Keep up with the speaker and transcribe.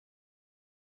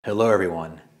Hello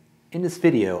everyone. In this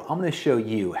video, I'm going to show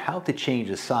you how to change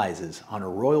the sizes on a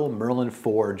Royal Merlin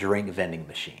 4 drink vending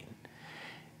machine.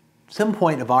 At some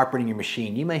point of operating your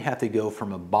machine, you may have to go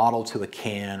from a bottle to a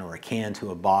can or a can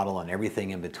to a bottle and everything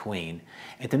in between.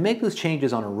 And to make those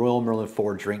changes on a Royal Merlin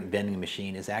 4 drink vending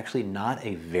machine is actually not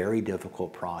a very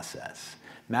difficult process.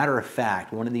 Matter of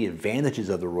fact, one of the advantages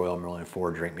of the Royal Merlin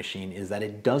 4 drink machine is that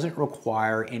it doesn't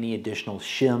require any additional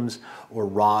shims or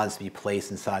rods to be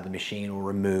placed inside the machine or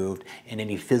removed, and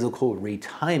any physical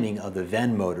retiming of the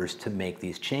vend motors to make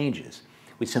these changes.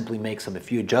 We simply make a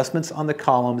few adjustments on the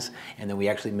columns, and then we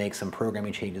actually make some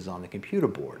programming changes on the computer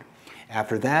board.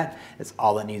 After that, it's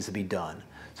all that needs to be done.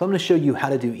 So I'm going to show you how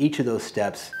to do each of those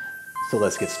steps, so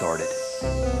let's get started.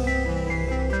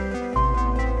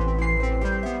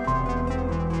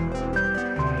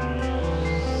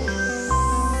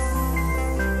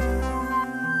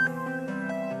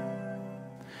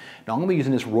 Now I'm going to be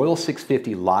using this Royal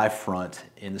 650 live front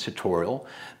in this tutorial,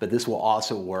 but this will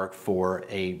also work for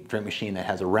a drink machine that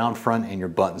has a round front and your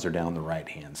buttons are down the right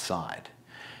hand side.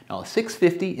 Now a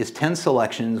 650 is 10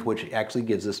 selections, which actually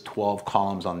gives us 12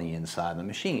 columns on the inside of the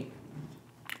machine.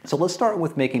 So let's start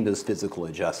with making those physical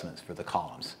adjustments for the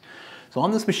columns. So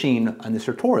on this machine, on this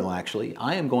tutorial actually,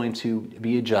 I am going to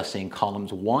be adjusting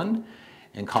columns 1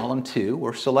 and column 2,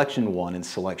 or selection 1 and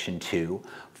selection 2,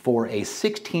 for a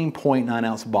 16.9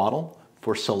 ounce bottle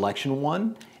for selection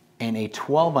 1 and a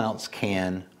 12 ounce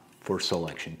can for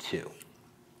selection 2.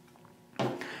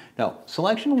 Now,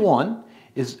 selection 1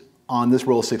 is on this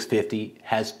Royal 650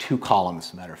 has 2 columns,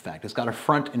 as a matter of fact. It's got a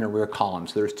front and a rear column,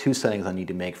 so there's 2 settings I need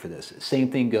to make for this. Same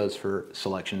thing goes for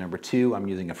selection number 2. I'm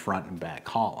using a front and back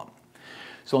column.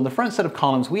 So on the front set of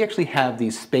columns, we actually have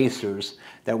these spacers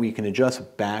that we can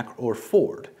adjust back or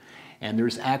forward. And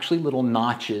there's actually little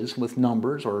notches with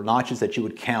numbers, or notches that you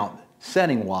would count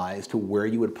setting-wise to where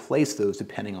you would place those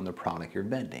depending on the product you're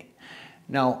vending.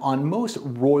 Now, on most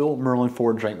Royal Merlin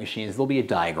 4 drink machines, there'll be a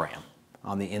diagram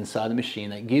on the inside of the machine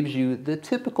that gives you the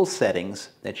typical settings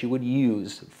that you would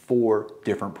use for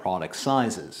different product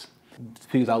sizes.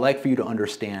 Because I'd like for you to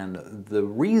understand the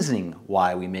reasoning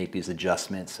why we make these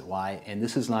adjustments, and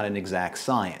this is not an exact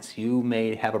science. You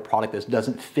may have a product that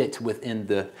doesn't fit within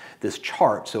this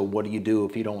chart, so what do you do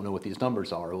if you don't know what these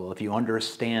numbers are? Well, if you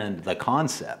understand the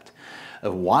concept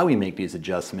of why we make these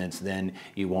adjustments, then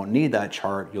you won't need that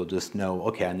chart. You'll just know,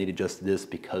 okay, I need to adjust this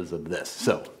because of this.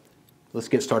 So let's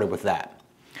get started with that.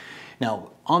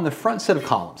 Now, on the front set of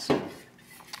columns,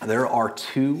 there are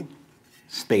 2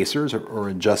 spacers or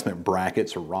adjustment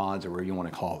brackets or rods, or whatever you want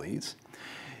to call these,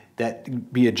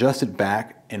 that be adjusted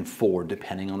back and forward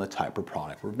depending on the type of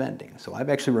product we're vending. So I've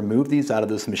actually removed these out of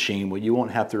this machine. Well, you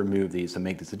won't have to remove these to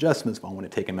make these adjustments, but I want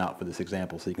to take them out for this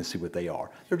example so you can see what they are.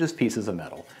 They're just pieces of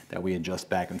metal that we adjust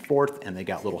back and forth, and they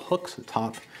got little hooks at the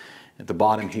top, at the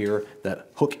bottom here, that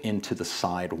hook into the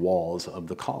side walls of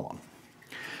the column.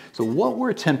 So what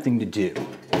we're attempting to do,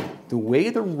 the way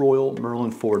the Royal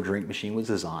Merlin 4 drink machine was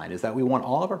designed, is that we want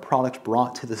all of our products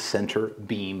brought to the center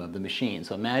beam of the machine.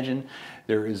 So imagine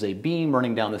there is a beam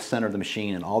running down the center of the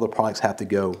machine, and all the products have to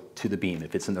go to the beam.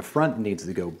 If it's in the front, it needs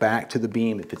to go back to the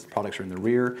beam. If its products are in the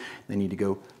rear, they need to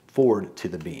go forward to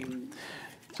the beam.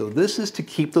 So this is to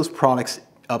keep those products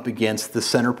up against the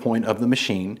center point of the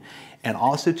machine, and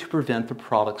also to prevent the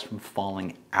products from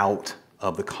falling out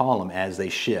of the column as they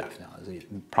shift. Now, as the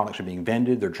products are being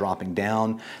vended, they're dropping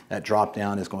down. That drop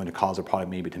down is going to cause a product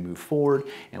maybe to move forward.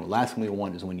 And the last thing we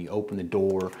want is when you open the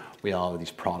door, we have all of these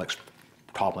products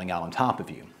toppling out on top of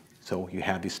you. So you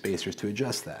have these spacers to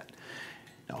adjust that.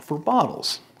 Now for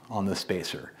bottles on the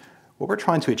spacer, what we're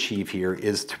trying to achieve here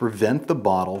is to prevent the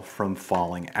bottle from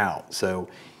falling out. So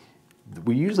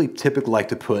we usually typically like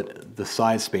to put the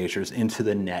side spacers into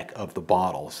the neck of the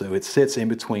bottle. So it sits in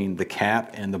between the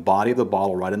cap and the body of the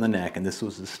bottle right in the neck, and this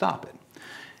was to stop it.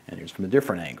 And here's from a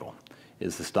different angle,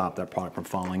 is to stop that product from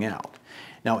falling out.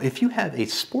 Now if you have a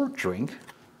sport drink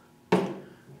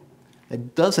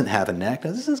that doesn't have a neck,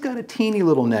 now this has got a teeny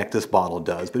little neck, this bottle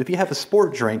does, but if you have a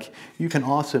sport drink, you can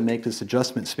also make this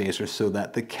adjustment spacer so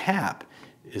that the cap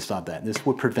is not that. This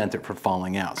would prevent it from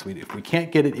falling out. So if we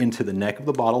can't get it into the neck of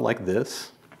the bottle like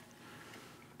this,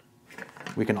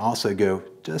 we can also go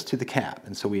just to the cap.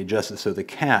 And so we adjust it so the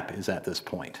cap is at this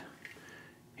point,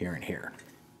 here and here.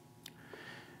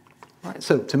 All right,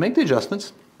 so to make the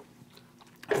adjustments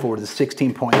for the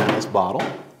 16.9 ounce bottle,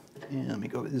 and let me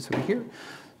go this over here.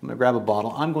 I'm going to grab a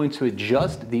bottle. I'm going to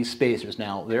adjust these spacers.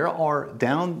 Now, there are,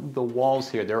 down the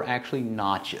walls here, there are actually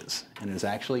notches. And there's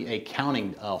actually a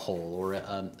counting hole or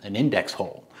an index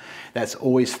hole. That's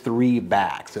always 3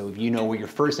 back. So if you know where your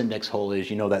first index hole is,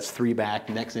 you know that's 3 back.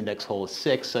 Next index hole is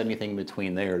 6. So anything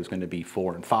between there is going to be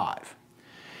 4 and 5.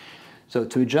 So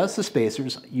to adjust the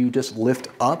spacers, you just lift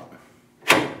up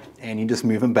and you just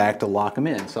move them back to lock them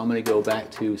in. So I'm going to go back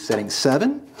to setting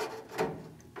 7.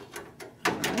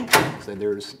 So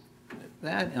there's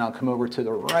that, and I'll come over to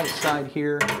the right side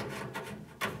here,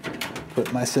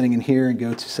 put my setting in here and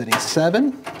go to setting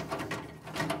 7.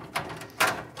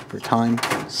 For time's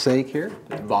sake here,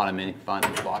 put the bottom in, find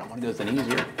the bottom one goes in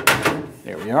easier.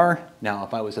 There we are. Now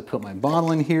if I was to put my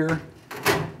bottle in here,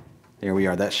 there we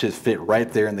are, that should fit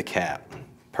right there in the cap.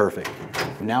 Perfect.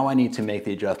 Now I need to make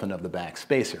the adjustment of the back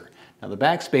spacer. Now the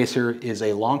back spacer is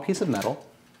a long piece of metal,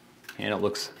 and it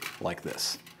looks like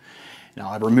this. Now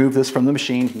I've removed this from the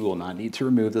machine. You will not need to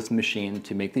remove this from the machine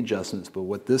to make the adjustments, but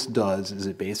what this does is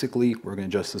it basically, we're going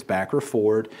to adjust this back or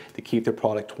forward to keep the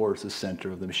product towards the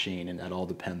center of the machine, and that all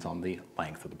depends on the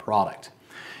length of the product.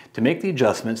 To make the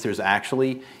adjustments, there's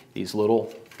actually these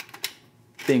little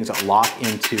things that lock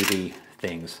into the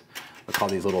things. I call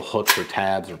these little hooks or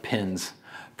tabs or pins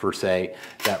per se,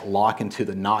 that lock into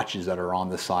the notches that are on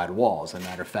the side walls. As a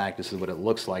matter of fact, this is what it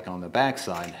looks like on the back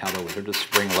side, how they're just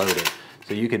spring loaded.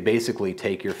 So you could basically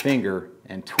take your finger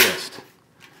and twist.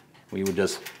 We would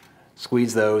just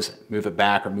squeeze those, move it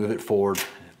back or move it forward,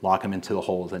 lock them into the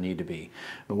holes they need to be.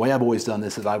 The way I've always done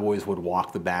this is I've always would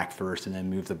walk the back first and then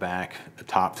move the back, the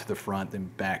top to the front, then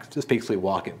back. Just basically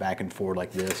walk it back and forward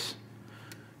like this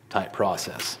type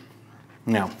process.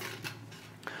 Now,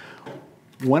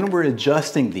 when we're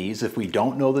adjusting these, if we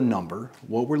don't know the number,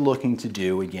 what we're looking to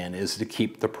do again is to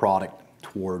keep the product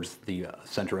towards the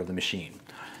center of the machine.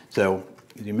 So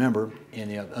you remember in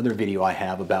the other video I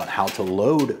have about how to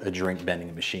load a drink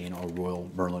vending machine or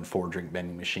Royal Merlin 4 drink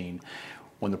vending machine,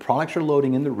 when the products are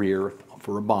loading in the rear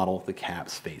for a bottle, the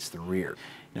caps face the rear.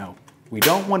 Now, we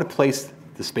don't want to place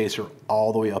the spacer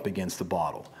all the way up against the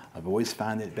bottle. I've always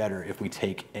found it better if we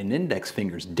take an index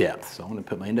finger's depth. So I'm going to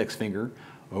put my index finger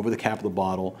over the cap of the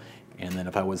bottle, and then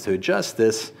if I was to adjust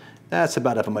this, that's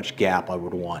about how much gap I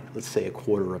would want. Let's say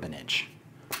 1/4 of an inch.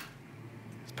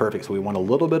 It's perfect. So we want a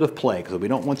little bit of play because we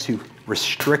don't want to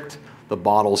restrict the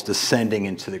bottles descending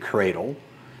into the cradle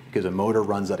because the motor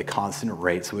runs at a constant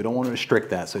rate, so we don't want to restrict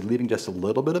that. So leaving just a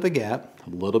little bit of a gap, a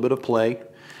little bit of play,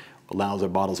 allows our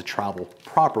bottles to travel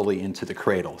properly into the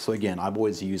cradle. So again, I've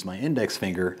always used my index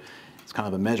finger. It's kind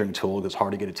of a measuring tool. It's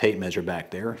hard to get a tape measure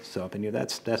back there. So if I knew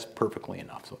that's perfectly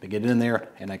enough. So if I get it in there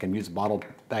and I can use the bottle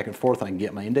back and forth, and I can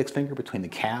get my index finger between the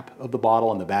cap of the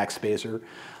bottle and the back spacer,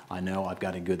 I know I've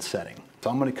got a good setting. So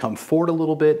I'm going to come forward a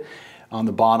little bit on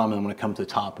the bottom, and I'm going to come to the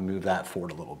top and move that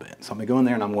forward a little bit. So I'm going to go in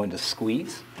there and I'm going to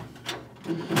squeeze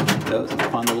those and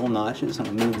find the little notches. I'm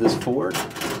going to move this forward,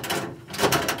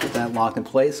 get that locked in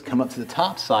place, come up to the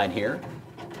top side here,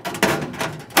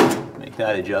 make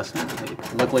that adjustment.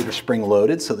 Luckily they're spring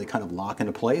loaded, so they kind of lock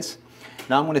into place.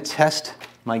 Now I'm going to test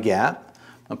my gap.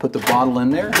 I'll put the bottle in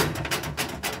there.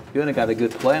 Good, I got a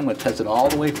good play. I'm going to test it all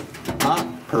the way up.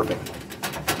 Perfect.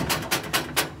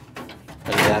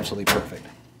 That is absolutely perfect.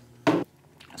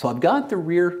 So I've got the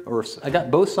rear, or I got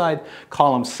both side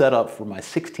columns set up for my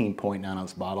 16.9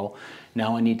 ounce bottle.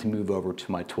 Now I need to move over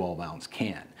to my 12 ounce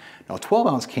can. Now 12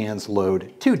 ounce cans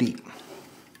load 2 deep.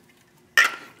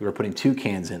 We're putting 2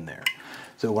 cans in there.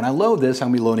 So when I load this, I'm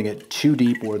going to be loading it 2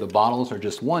 deep where the bottles are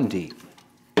just 1 deep.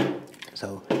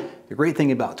 So the great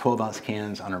thing about 12 ounce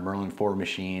cans on a Merlin 4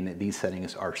 machine, these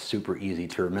settings are super easy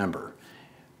to remember.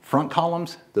 Front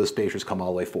columns, those spacers come all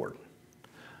the way forward.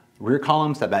 Rear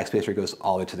columns, that back spacer goes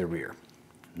all the way to the rear.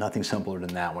 Nothing simpler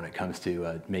than that when it comes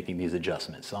to making these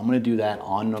adjustments. So I'm going to do that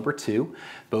on number 2,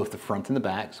 both the front and the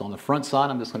back. So on the front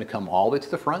side, I'm just going to come all the way to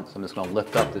the front. So I'm just going to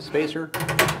lift up the spacer,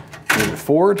 move it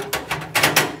forward,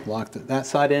 lock that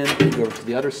side in, go over to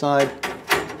the other side.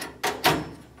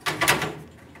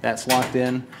 That's locked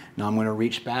in. Now I'm going to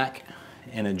reach back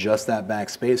and adjust that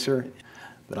back spacer.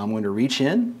 But I'm going to reach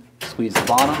in, squeeze the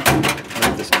bottom,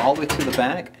 move this all the way to the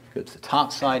back, go to the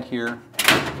top side here,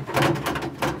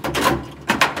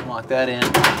 lock that in,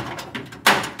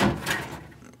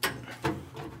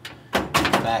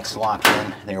 back's locked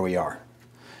in, there we are.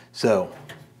 So,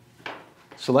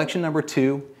 selection number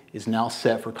 2 is now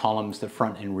set for columns, the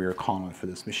front and rear column for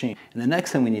this machine. And the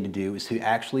next thing we need to do is to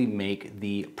actually make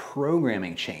the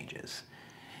programming changes.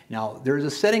 Now, there's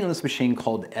a setting on this machine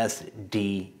called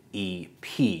SDEP,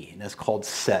 and that's called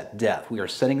set depth. We are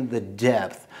setting the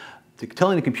depth,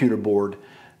 telling the computer board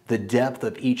the depth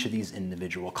of each of these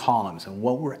individual columns. And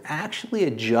what we're actually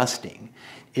adjusting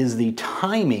is the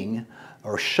timing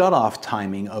or shut-off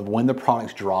timing of when the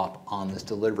products drop on this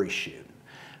delivery chute.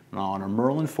 Now, on a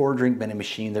Merlin 4 drink vending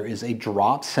machine, there is a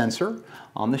drop sensor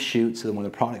on the chute, so that when the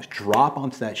products drop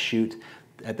onto that chute,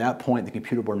 at that point the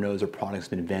computer board knows the product's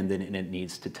been vended and it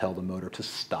needs to tell the motor to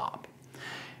stop.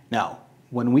 Now,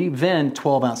 when we vend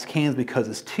 12-ounce cans because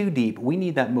it's too deep, we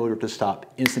need that motor to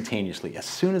stop instantaneously. As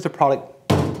soon as the product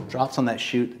drops on that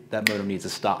chute, that motor needs to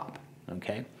stop,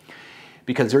 okay?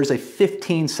 Because there's a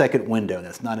 15-second window.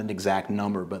 That's not an exact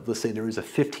number, but let's say there is a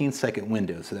 15-second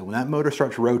window, so that when that motor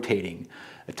starts rotating,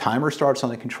 a timer starts on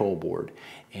the control board,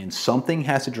 and something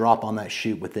has to drop on that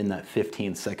chute within that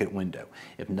 15-second window.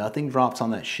 If nothing drops on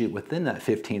that chute within that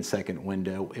 15-second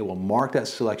window, it will mark that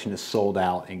selection as sold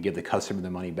out and give the customer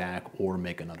the money back or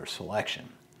make another selection.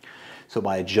 So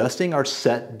by adjusting our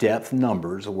set depth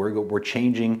numbers, we're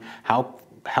changing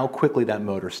how quickly that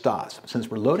motor stops. Since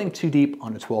we're loading too deep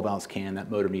on a 12-ounce can,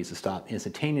 that motor needs to stop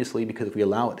instantaneously, because if we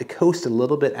allow it to coast a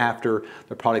little bit after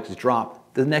the product is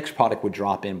dropped, the next product would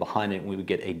drop in behind it and we would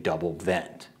get a double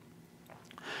vend.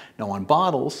 Now on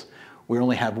bottles, we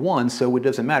only have one, so it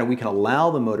doesn't matter. We can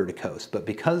allow the motor to coast, but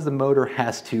because the motor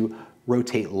has to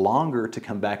rotate longer to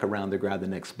come back around to grab the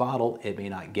next bottle, it may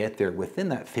not get there within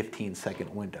that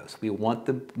 15-second window. So we want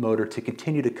the motor to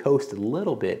continue to coast a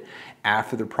little bit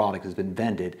after the product has been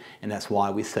vended, and that's why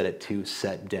we set it to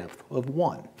set depth of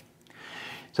 1.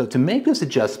 So to make those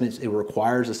adjustments, it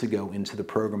requires us to go into the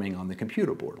programming on the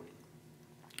computer board.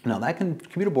 Now that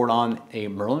computer board on a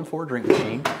Merlin 4 drink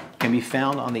machine can be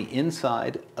found on the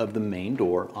inside of the main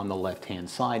door on the left-hand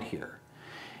side here.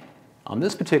 On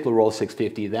this particular Royal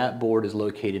 650, that board is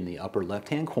located in the upper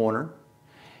left-hand corner.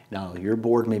 Now, your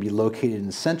board may be located in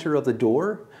the center of the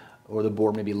door, or the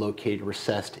board may be located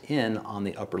recessed in on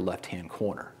the upper left-hand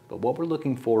corner. But what we're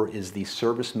looking for is the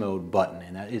service mode button,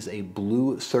 and that is a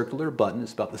blue circular button.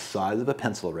 It's about the size of a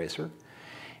pencil eraser.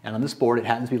 And on this board, it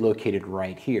happens to be located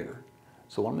right here.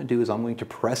 So what I'm going to do is I'm going to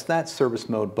press that service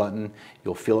mode button.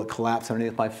 You'll feel it collapse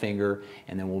underneath my finger,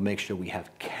 and then we'll make sure we have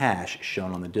cash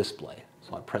shown on the display.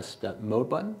 So I press that mode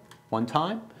button one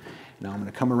time. Now I'm going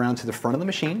to come around to the front of the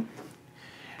machine.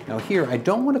 Now here, I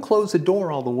don't want to close the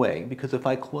door all the way, because if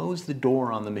I close the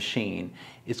door on the machine,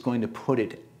 it's going to put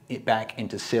it back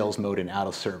into sales mode and out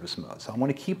of service mode. So I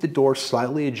want to keep the door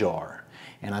slightly ajar,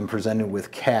 and I'm presented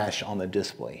with cash on the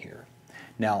display here.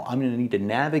 Now I'm going to need to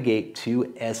navigate to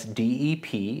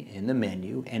SDEP in the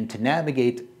menu, and to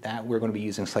navigate that we're going to be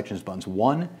using selections buttons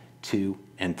 1, 2,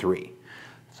 and 3.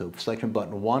 So selection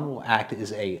button 1 will act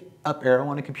as a up arrow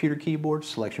on a computer keyboard,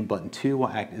 selection button 2 will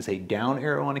act as a down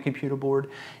arrow on a computer board,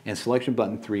 and selection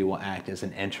button 3 will act as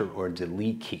an enter or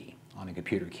delete key on a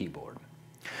computer keyboard.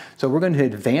 So we're going to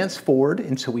advance forward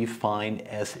until we find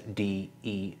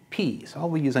SDEP. So I'll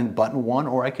be using button 1,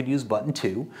 or I could use button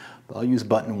 2, but I'll use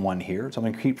button 1 here. So I'm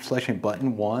going to keep selecting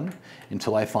button 1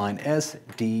 until I find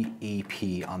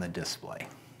SDEP on the display.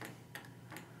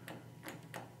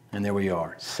 And there we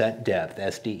are, set depth,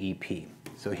 SDEP.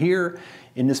 So here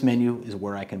in this menu is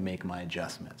where I can make my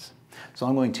adjustments. So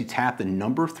I'm going to tap the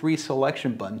number 3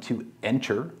 selection button to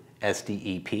enter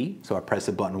SDEP. So I press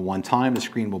the button one time, the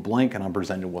screen will blink, and I'm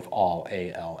presented with all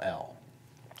ALL.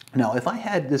 Now, if I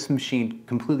had this machine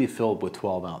completely filled with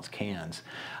 12-ounce cans,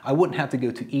 I wouldn't have to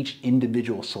go to each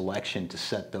individual selection to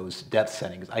set those depth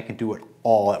settings. I can do it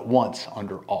all at once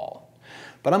under all.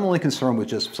 But I'm only concerned with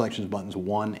just selections buttons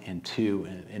 1 and 2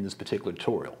 in this particular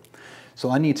tutorial. So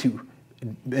I need to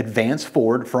advance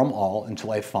forward from all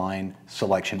until I find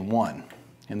selection 1.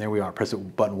 And there we are. Press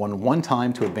button 1 one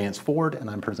time to advance forward, and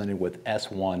I'm presented with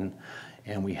S1,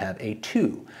 and we have a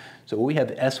 2. So we have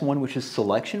S1, which is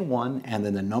selection 1, and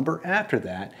then the number after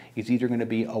that is either going to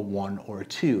be a 1 or a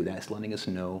 2. That's letting us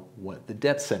know what the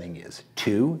depth setting is.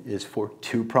 2 is for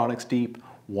 2 products deep,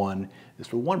 1 is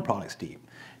for 1 products deep.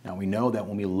 Now we know that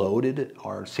when we loaded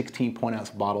our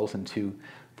 16-ounce bottles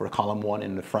for column 1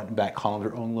 and the front and back columns,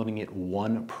 we're only loading it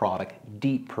 1 product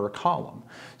deep per column.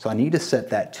 So I need to set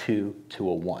that 2 to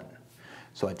a 1.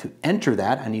 So to enter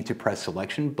that, I need to press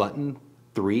selection button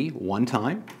 3 one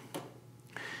time,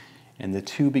 and the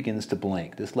 2 begins to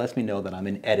blink. This lets me know that I'm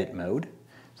in edit mode.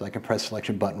 So I can press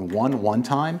selection button 1 one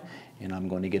time, and I'm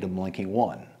going to get a blinking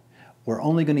 1. We're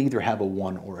only going to either have a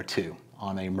 1 or a 2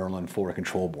 on a Merlin 4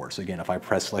 control board. So again, if I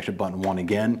press selection button 1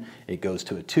 again, it goes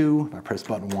to a 2. If I press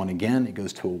button 1 again, it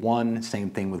goes to a 1.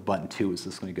 Same thing with button 2, is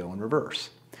this going to go in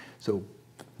reverse. So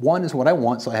 1 is what I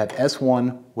want, so I have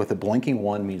S1 with a blinking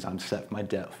 1, means I'm set my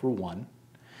depth for 1.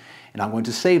 And I'm going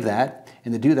to save that,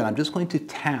 and to do that I'm just going to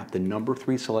tap the number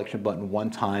 3 selection button one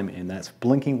time, and that's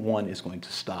blinking 1 is going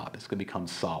to stop. It's going to become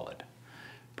solid.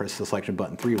 Press the selection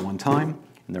button 3 one time,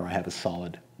 and there I have a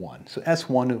solid 1. So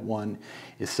S1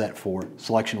 is set for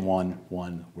selection 1,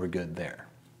 1, we're good there.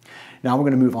 Now we're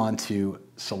going to move on to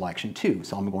selection 2.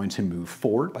 So I'm going to move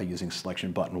forward by using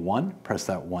selection button 1, press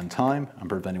that one time. I'm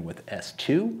preventing with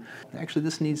S2. Actually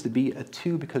this needs to be a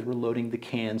 2 because we're loading the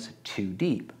cans too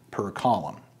deep per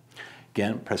column.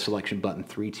 Again, press selection button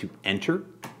 3 to enter.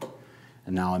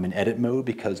 And now I'm in edit mode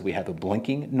because we have a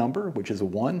blinking number, which is a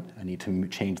 1. I need to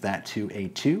change that to a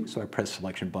 2. So I press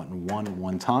selection button 1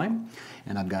 one time,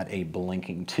 and I've got a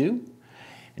blinking 2.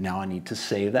 And now I need to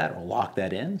save that or lock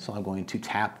that in. So I'm going to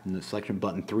tap the selection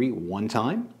button 3 one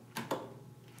time.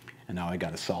 And now I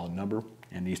got a solid number,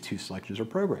 and these 2 selections are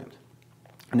programmed.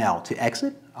 Now to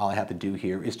exit, all I have to do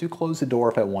here is to close the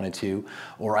door if I wanted to,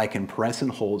 or I can press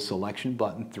and hold selection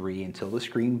button 3 until the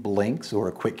screen blinks, or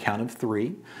a quick count of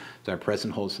 3. So I press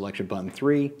and hold selection button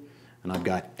 3, and I've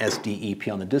got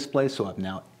SDEP on the display, so I've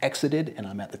now exited and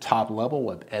I'm at the top level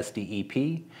of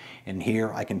SDEP. And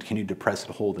here I continue to press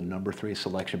and hold the number 3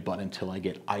 selection button until I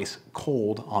get ice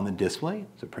cold on the display.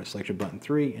 So press selection button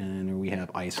 3 and we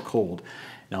have ice cold.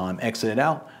 Now I'm exited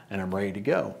out and I'm ready to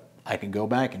go. I can go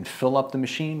back and fill up the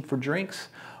machine for drinks,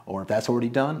 or if that's already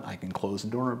done, I can close the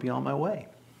door and be on my way.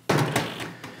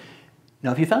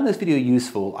 Now if you found this video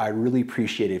useful, I'd really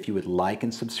appreciate it if you would like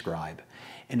and subscribe.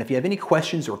 And if you have any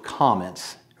questions or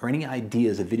comments or any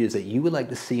ideas of videos that you would like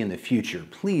to see in the future,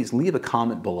 please leave a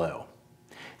comment below.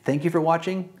 Thank you for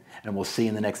watching, and we'll see you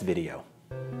in the next video.